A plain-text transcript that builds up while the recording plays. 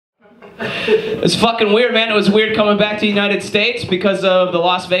It's fucking weird, man. It was weird coming back to the United States because of the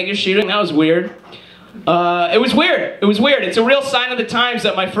Las Vegas shooting. That was weird. It was weird. It was weird. It's a real sign of the times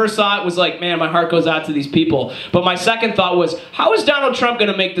that my first thought was like, man, my heart goes out to these people. But my second thought was, how is Donald Trump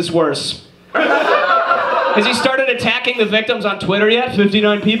going to make this worse? Has he started attacking the victims on Twitter yet?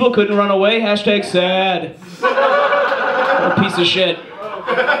 59 people couldn't run away. Hashtag sad. What a piece of shit.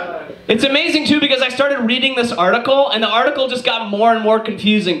 It's amazing too because I started reading this article and the article just got more and more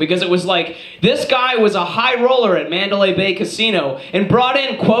confusing because it was like, this guy was a high roller at Mandalay Bay Casino and brought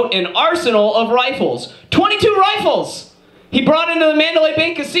in, quote, an arsenal of rifles. 22 rifles! He brought into the Mandalay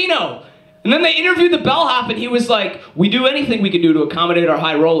Bay Casino. And then they interviewed the bellhop and he was like, we do anything we can do to accommodate our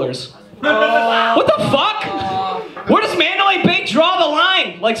high rollers. What the fuck? Where does Mandalay Bay draw the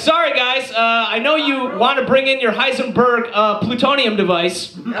line? Like, sorry guys, I know you want to bring in your Heisenberg plutonium device,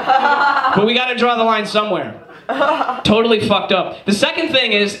 but we gotta draw the line somewhere. Totally fucked up. The second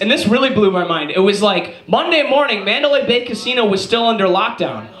thing is, and this really blew my mind, it was like, Monday morning, Mandalay Bay Casino was still under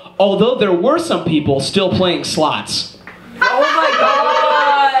lockdown, although there were some people still playing slots. Oh my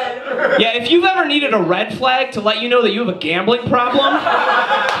god! Yeah, if you've ever needed a red flag to let you know that you have a gambling problem,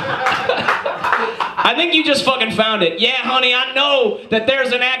 I think you just fucking found it. Yeah, honey, I know that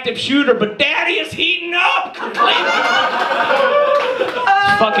there's an active shooter, but daddy is heating up! It's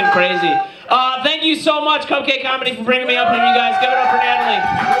fucking crazy. Thank you so much, Cupcake Comedy, for bringing me up here, you guys. Give it up for Natalie.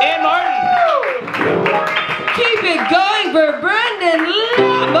 And Martin! Keep it going for Brendon!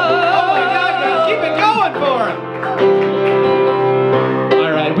 Oh my god, girl, keep it going for him!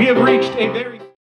 Alright, we have reached a very